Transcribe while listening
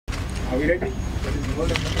Are we ready?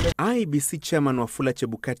 IEBC Chairman Wafula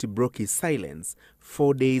Chebukati broke his silence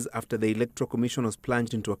 4 days after the Electoral Commission was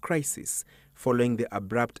plunged into a crisis following the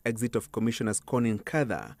abrupt exit of Commissioners Connie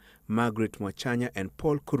Nkatha, Margaret, Mwachanya and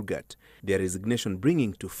Kurgat, their resignation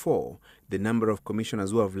bringing to 4 the number of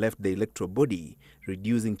commissioners who have left the electoral body,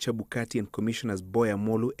 reducing Chebukati and Commissioners Boya,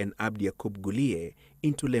 Molu and Abdi Yakub Guliye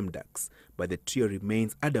into lame ducks. But the trio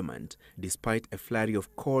remains adamant despite a flurry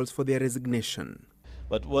of calls for their resignation.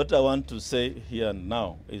 But what I want to say here and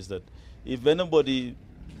now is that if anybody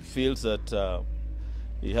feels that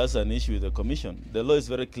he has an issue with the commission, the law is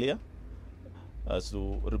very clear as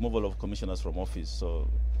to removal of commissioners from office. So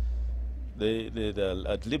they're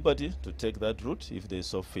at liberty to take that route if they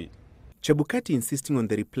so feel. Chebukati insisting on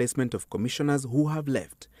the replacement of commissioners who have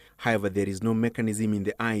left. However, there is no mechanism in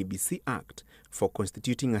the IEBC Act for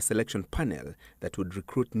constituting a selection panel that would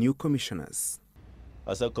recruit new commissioners.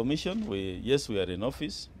 As a commission, we are in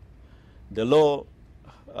office. The law,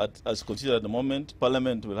 as considered at the moment,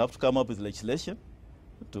 Parliament will have to come up with legislation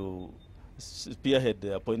to spearhead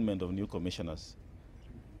the appointment of new commissioners.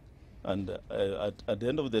 And at the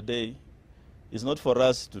end of the day, it's not for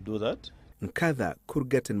us to do that. Nkatha,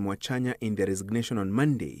 Kurgat and Mwachanya in their resignation on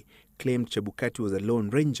Monday claimed Chebukati was a lone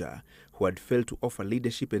ranger who had failed to offer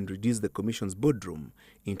leadership and reduce the commission's boardroom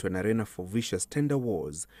into an arena for vicious tender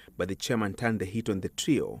wars. But the chairman turned the heat on the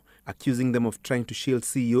trio, accusing them of trying to shield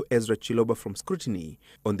CEO Ezra Chiloba from scrutiny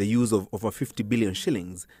on the use of over 50 billion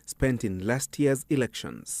shillings spent in last year's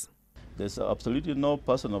elections. There's absolutely no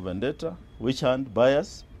personal vendetta, witch hunt,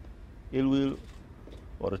 bias, ill will,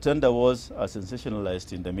 or tender wars are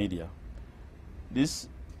sensationalized in the media. This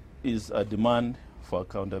is a demand for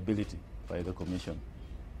accountability by the Commission.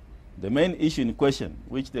 The main issue in question,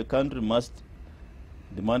 which the country must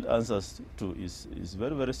demand answers to, is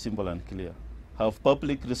very, very simple and clear. Have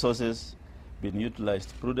public resources been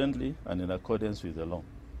utilized prudently and in accordance with the law?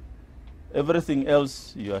 Everything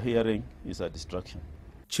else you are hearing is a distraction.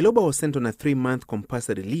 Chiloba was sent on a 3-month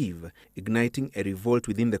compulsory leave, igniting a revolt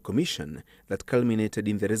within the commission that culminated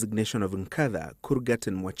in the resignation of Nkatha, Kurgat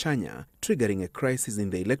and Mwachanya, triggering a crisis in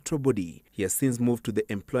the electoral body. He has since moved to the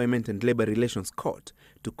Employment and Labour Relations Court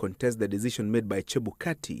to contest the decision made by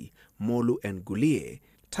Chebukati, Molu and Guliye,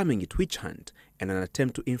 terming it witch hunt and an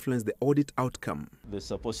attempt to influence the audit outcome. The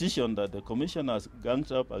supposition that the commission has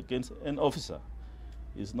ganged up against an officer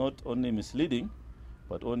is not only misleading,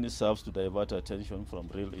 but only serves to divert attention from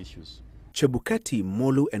real issues. Chebukati,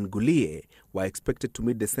 Molu and Guliye were expected to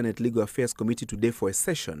meet the Senate Legal Affairs Committee today for a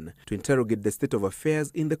session to interrogate the state of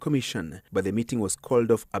affairs in the commission, but the meeting was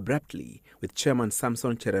called off abruptly, with Chairman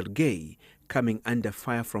Samson Cherargey coming under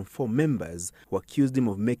fire from 4 members who accused him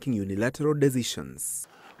of making unilateral decisions.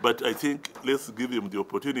 But I think let's give him the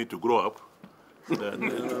opportunity to grow up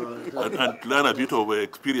and learn a bit of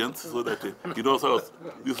experience so that he knows how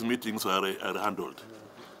these meetings are handled.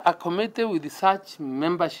 A committee with such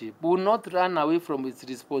membership will not run away from its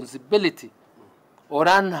responsibility or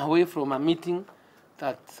run away from a meeting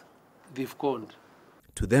that they've called.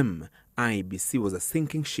 To them, IEBC was a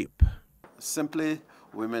sinking ship. Simply,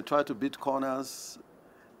 we may try to beat corners,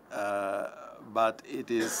 but it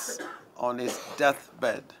is on its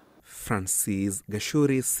deathbed. Francis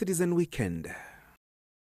Gachuri, Citizen Weekend.